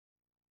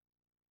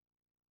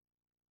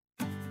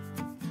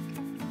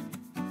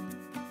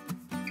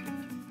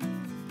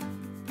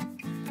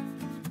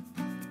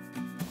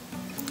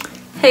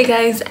Hey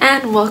guys,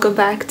 and welcome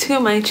back to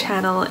my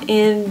channel.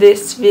 In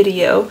this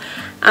video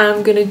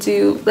I'm gonna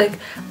do like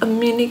a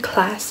mini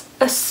class,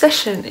 a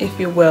session if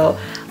you will,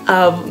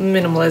 of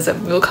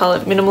minimalism. We'll call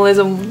it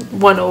Minimalism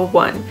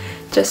 101,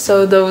 just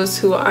so those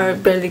who are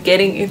barely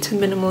getting into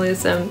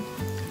minimalism,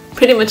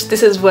 pretty much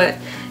this is what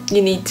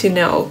you need to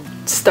know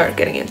to start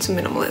getting into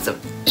minimalism.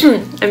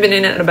 I've been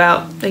in it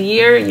about a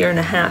year and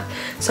a half,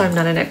 so I'm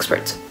not an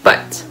expert,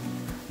 but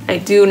I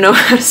do know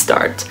how to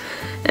start.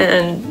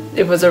 And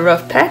it was a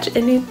rough patch,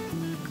 and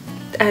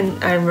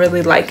I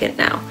really like it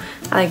now.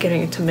 I like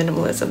getting into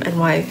minimalism, and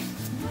why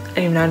I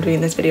am now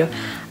doing this video.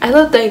 I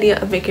love the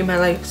idea of making my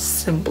life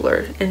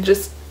simpler and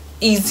just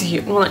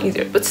easier, well not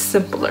easier, but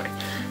simpler,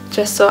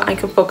 just so I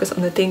can focus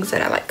on the things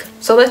that I like.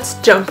 So let's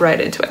jump right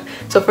into it.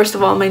 So first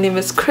of all, my name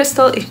is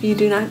Crystal. If you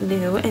do not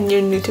know and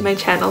you're new to my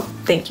channel,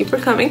 thank you for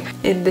coming.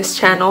 In this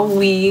channel,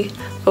 we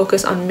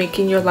focus on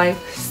making your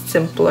life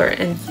simpler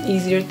and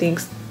easier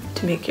things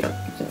to make your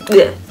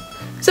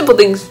simple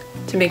things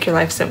to make your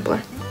life simpler.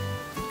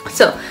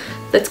 So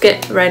let's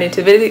get right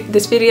into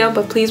this video,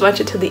 but please watch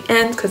it till the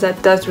end because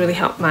that does really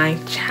help my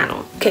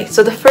channel. Okay,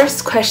 so the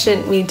first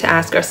question we need to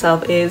ask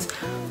ourselves is,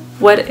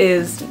 what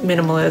is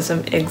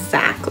minimalism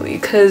exactly?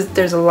 Because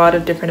there's a lot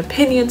of different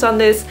opinions on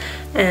this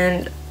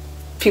and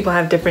people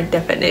have different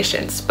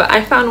definitions, but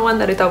I found one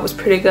that I thought was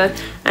pretty good,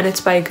 and it's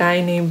by a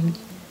guy named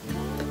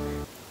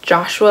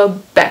Joshua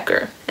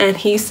Becker, and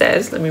he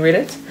says, let me read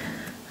it.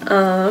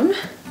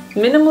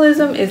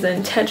 Minimalism is the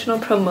intentional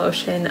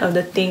promotion of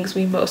the things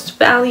we most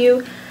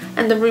value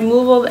and the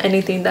removal of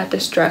anything that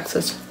distracts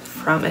us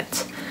from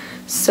it.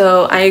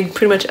 So I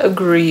pretty much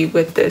agree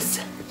with this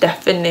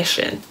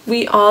definition.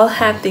 We all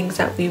have things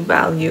that we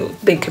value.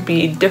 They could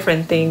be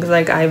different things,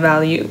 like I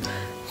value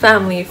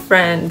family,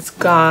 friends,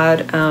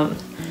 God,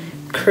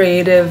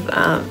 creative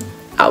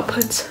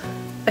outputs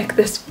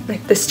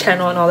like this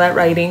channel and all that,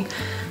 writing,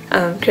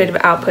 creative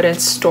output and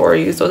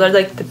stories. Those are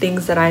like the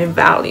things that I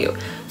value.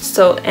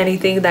 So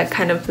anything that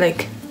kind of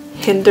like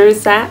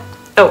hinders that,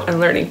 oh, and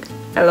learning,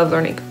 I love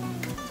learning.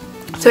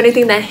 So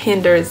anything that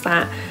hinders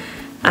that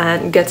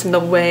and gets in the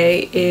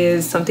way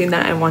is something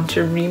that I want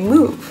to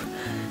remove.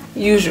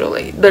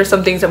 Usually there's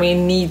some things that we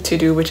need to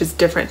do, which is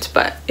different,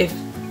 but if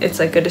it's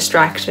like a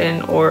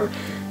distraction or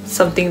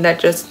something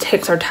that just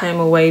takes our time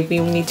away, we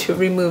need to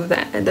remove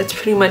that. And that's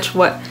pretty much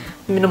what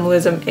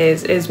minimalism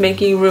is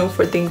making room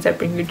for things that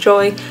bring you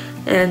joy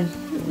and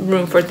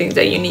room for things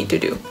that you need to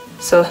do.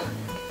 So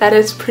that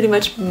is pretty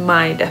much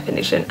my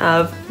definition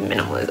of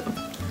minimalism.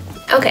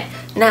 Okay,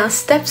 now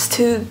steps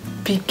to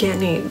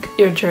beginning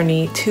your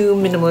journey to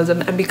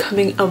minimalism and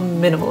becoming a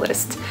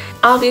minimalist.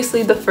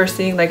 Obviously the first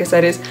thing, like I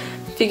said, is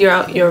figure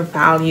out your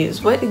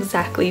values. What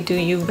exactly do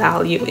you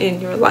value in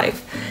your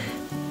life?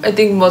 I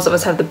think most of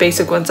us have the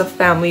basic ones of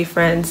family,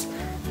 friends,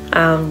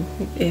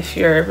 if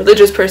you're a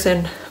religious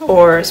person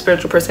or a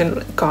spiritual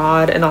person,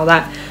 God and all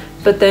that.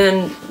 But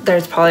then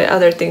there's probably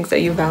other things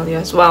that you value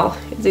as well.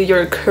 Is it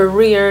your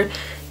career?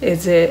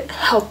 Is it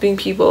helping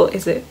people?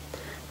 Is it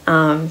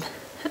I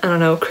don't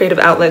know, creative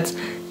outlets,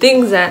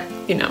 things that,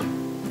 you know,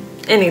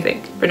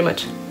 anything pretty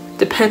much.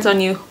 Depends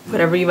on you.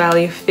 Whatever you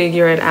value,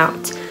 figure it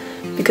out,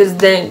 because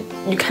then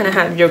you kind of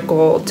have your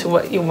goal to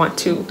what you want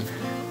to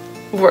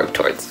work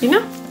towards, you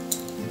know.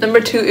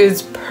 Number 2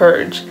 is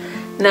purge.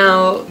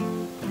 Now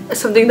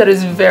something that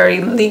is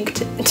very linked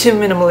to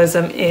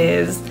minimalism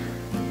is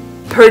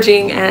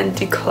purging and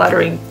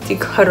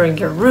decluttering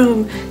your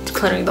room,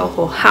 decluttering the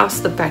whole house,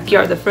 the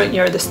backyard, the front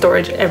yard, the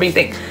storage,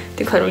 everything,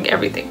 decluttering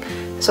everything.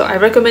 So I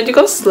recommend you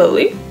go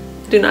slowly.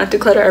 Do not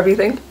declutter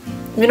everything.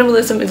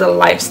 Minimalism is a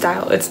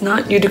lifestyle. It's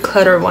not you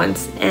declutter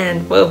once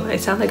and whoa, I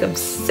sound like I'm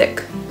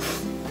sick.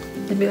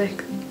 I'd be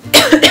like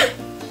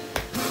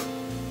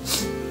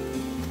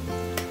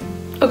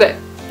okay.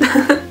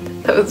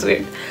 That was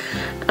weird.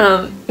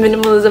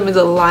 Minimalism is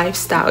a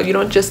lifestyle. You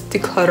don't just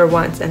declutter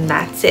once and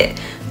that's it.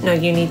 No,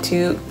 you need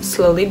to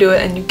slowly do it,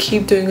 and you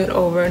keep doing it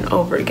over and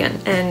over again,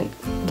 and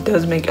it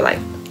does make your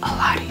life a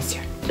lot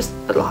easier, just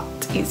a lot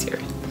easier.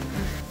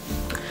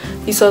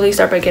 You slowly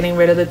start by getting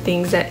rid of the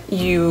things that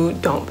you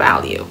don't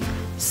value.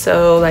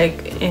 So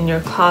like in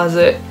your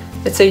closet,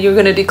 let's say you're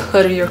gonna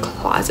declutter your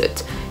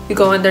closet. You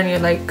go in there and you're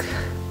like,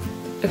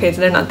 okay, so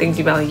they're not things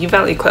you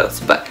value clothes,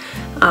 but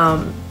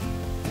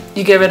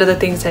you get rid of the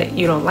things that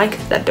you don't like,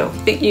 that don't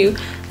fit you,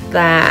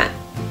 that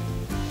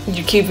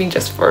you're keeping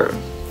just for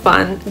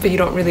fun but you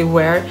don't really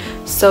wear.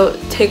 So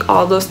take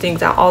all those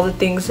things out, all the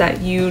things that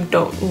you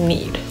don't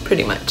need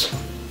pretty much.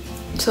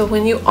 So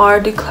when you are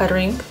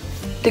decluttering,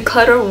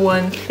 declutter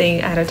one thing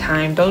at a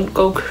time. Don't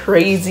go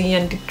crazy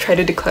and try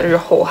to declutter your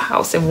whole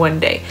house in one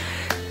day,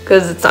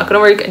 because it's not gonna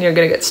work and you're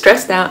gonna get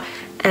stressed out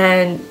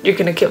and you're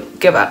gonna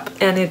give up,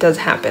 and it does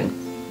happen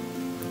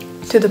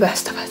to the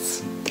best of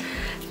us.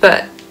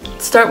 But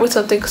start with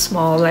something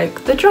small,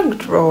 like the junk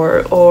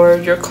drawer or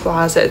your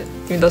closet,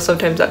 even though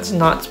sometimes that's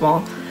not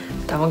small.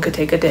 That one could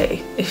take a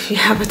day if you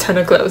have a ton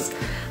of clothes.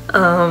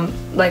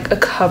 Like a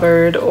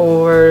cupboard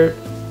or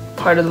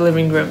part of the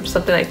living room,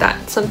 something like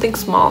that. Something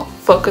small,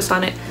 focus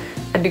on it,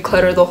 and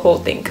declutter the whole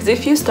thing. Because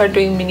if you start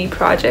doing mini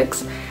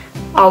projects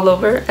all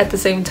over at the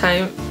same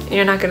time,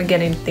 you're not going to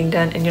get anything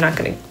done and you're not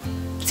going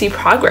to see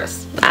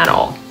progress at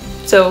all.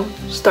 So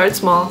start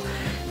small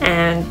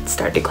and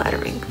start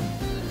decluttering.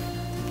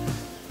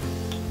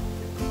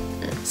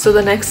 So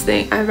the next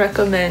thing I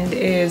recommend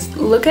is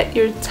look at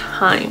your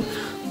time.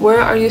 Where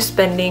are you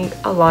spending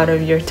a lot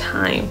of your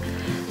time?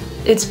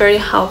 It's very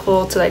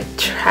helpful to like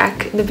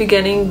track in the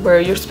beginning where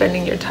you're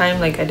spending your time.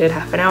 Like I did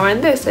half an hour in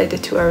this, I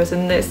did 2 hours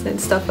in this, and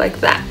stuff like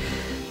that.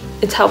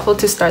 It's helpful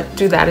to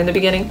do that in the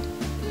beginning.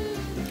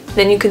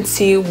 Then you can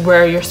see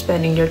where you're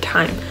spending your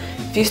time.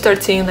 If you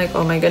start seeing like,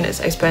 oh my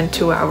goodness, I spent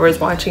 2 hours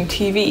watching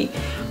TV,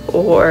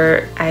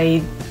 or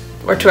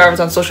 2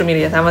 hours on social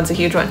media, that one's a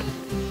huge one.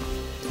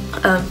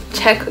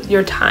 Check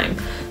your time.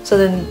 So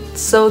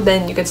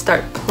then you can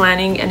start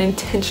planning and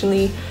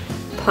intentionally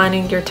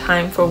planning your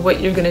time for what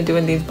you're gonna do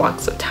in these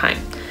blocks of time.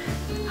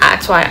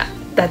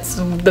 That's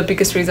the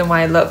biggest reason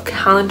why I love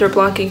calendar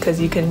blocking, because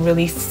you can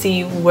really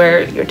see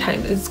where your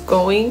time is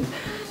going.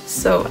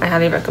 So I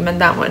highly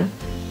recommend that one.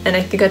 And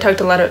I think I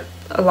talked a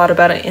lot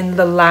about it in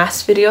the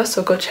last video,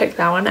 so go check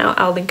that one out.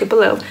 I'll link it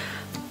below.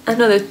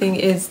 Another thing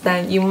is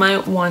that you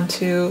might want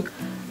to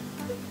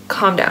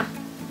calm down.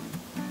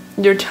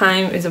 Your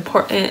time is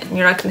important.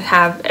 You're not going to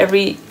have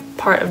every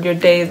part of your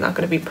day is not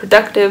going to be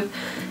productive.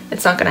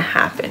 It's not going to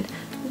happen.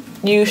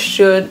 You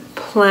should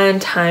plan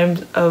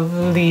times of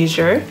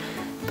leisure,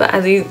 but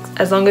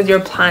as long as you're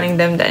planning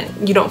them, then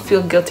you don't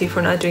feel guilty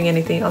for not doing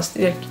anything else.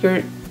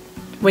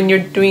 When you're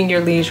doing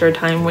your leisure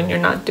time, when you're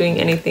not doing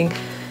anything,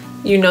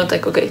 you know,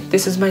 like, okay,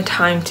 this is my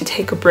time to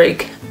take a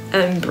break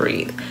and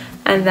breathe.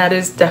 And that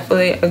is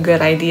definitely a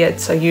good idea,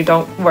 so you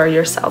don't wear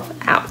yourself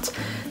out.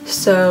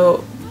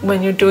 So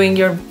when you're doing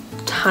your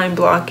time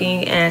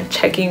blocking and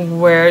checking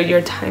where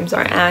your times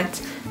are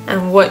at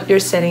and what you're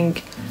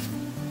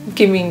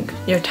giving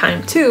your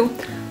time to,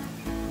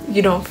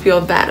 you don't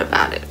feel bad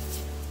about it.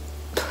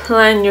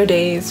 Plan your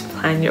days,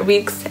 plan your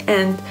weeks,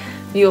 and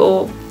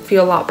you'll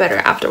feel a lot better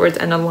afterwards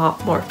and a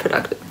lot more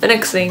productive. The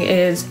next thing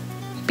is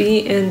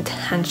be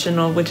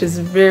intentional, which is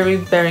very,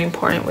 very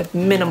important with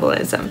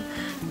minimalism.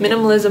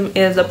 Minimalism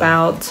is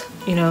about,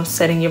 you know,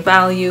 setting your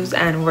values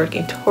and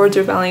working towards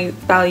your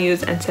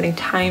values and setting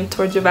time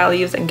towards your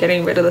values and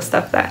getting rid of the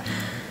stuff that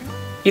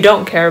you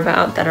don't care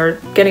about, that are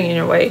getting in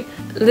your way.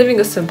 Living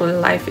a simpler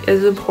life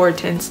is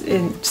important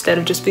instead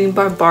of just being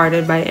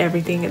bombarded by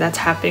everything that's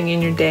happening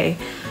in your day.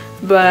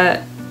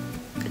 But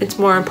it's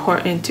more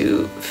important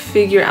to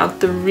figure out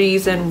the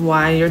reason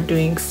why you're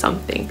doing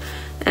something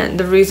and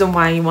the reason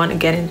why you want to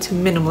get into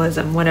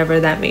minimalism, whatever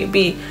that may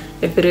be.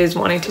 If it is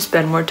wanting to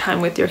spend more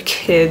time with your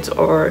kids,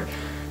 or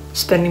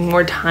spending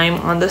more time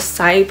on the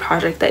side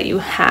project that you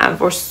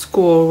have, or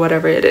school,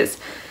 whatever it is,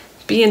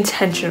 be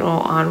intentional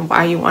on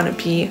why you want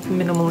to be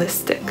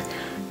minimalistic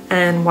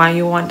and why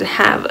you want to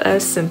have a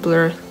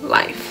simpler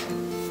life.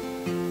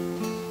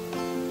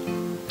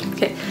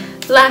 Okay,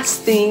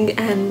 last thing,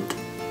 and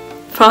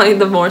probably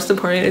the most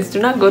important, is do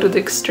not go to the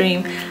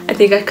extreme. I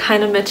think I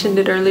kind of mentioned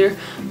it earlier,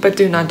 but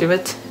do not do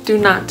it. Do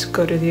not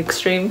go to the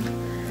extreme.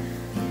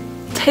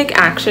 Take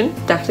action,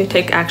 definitely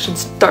take action.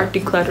 Start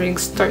decluttering,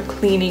 start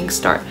cleaning,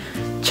 start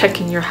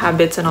checking your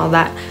habits and all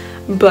that.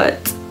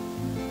 But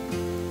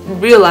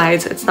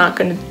realize it's not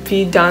going to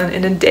be done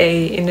in a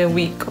day, in a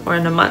week, or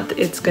in a month.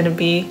 It's going to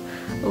be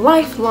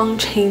lifelong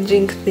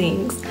changing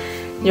things.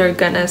 You're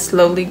going to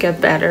slowly get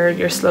better.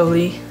 You're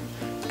slowly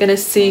going to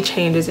see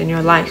changes in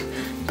your life.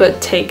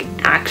 But take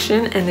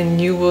action, and then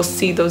you will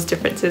see those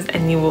differences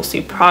and you will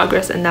see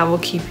progress, and that will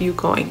keep you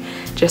going.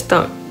 Just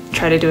don't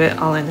try to do it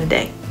all in a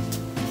day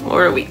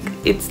or a week.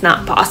 It's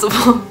not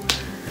possible.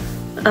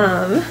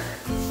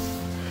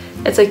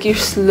 It's like you're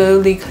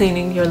slowly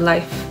cleaning your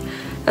life.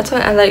 That's why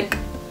I like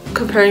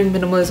comparing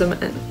minimalism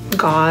and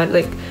God.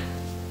 Like,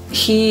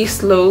 he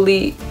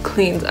slowly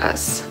cleans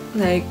us.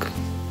 Like,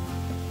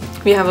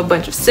 we have a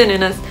bunch of sin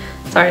in us.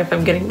 Sorry if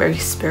I'm getting very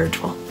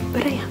spiritual,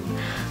 but I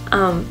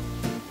am.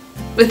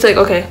 It's like,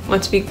 okay,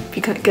 once we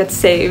get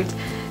saved,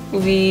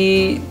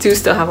 we do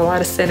still have a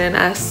lot of sin in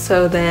us,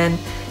 so then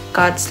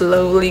God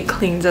slowly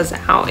cleans us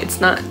out.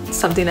 It's not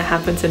something that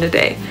happens in a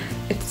day.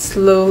 It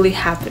slowly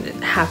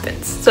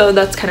happens. So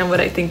that's kind of what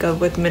I think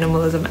of with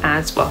minimalism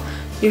as well.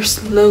 You're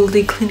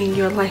slowly cleaning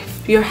your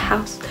life, your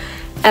house,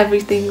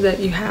 everything that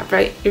you have,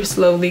 right? You're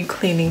slowly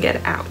cleaning it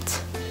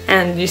out.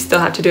 And you still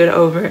have to do it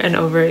over and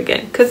over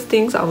again, because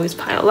things always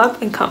pile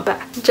up and come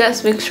back.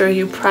 Just make sure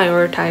you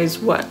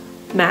prioritize what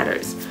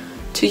matters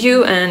to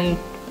you and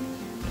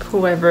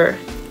whoever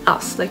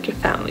else, like your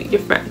family,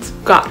 your friends,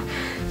 God.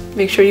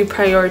 Make sure you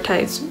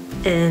prioritize,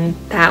 and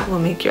that will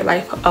make your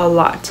life a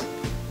lot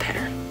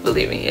better.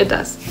 Believe me, it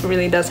does. It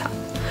really does help.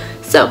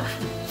 So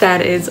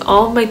that is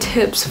all my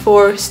tips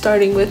for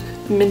starting with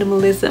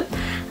minimalism.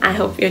 I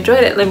hope you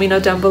enjoyed it. Let me know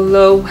down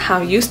below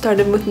how you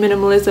started with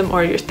minimalism,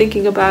 or you're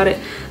thinking about it.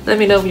 Let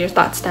me know your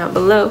thoughts down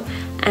below.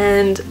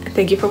 And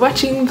thank you for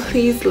watching.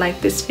 Please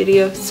like this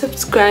video,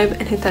 subscribe,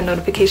 and hit that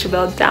notification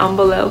bell down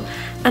below.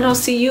 And I'll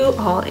see you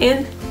all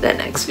in the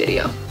next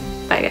video.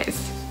 Bye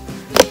guys.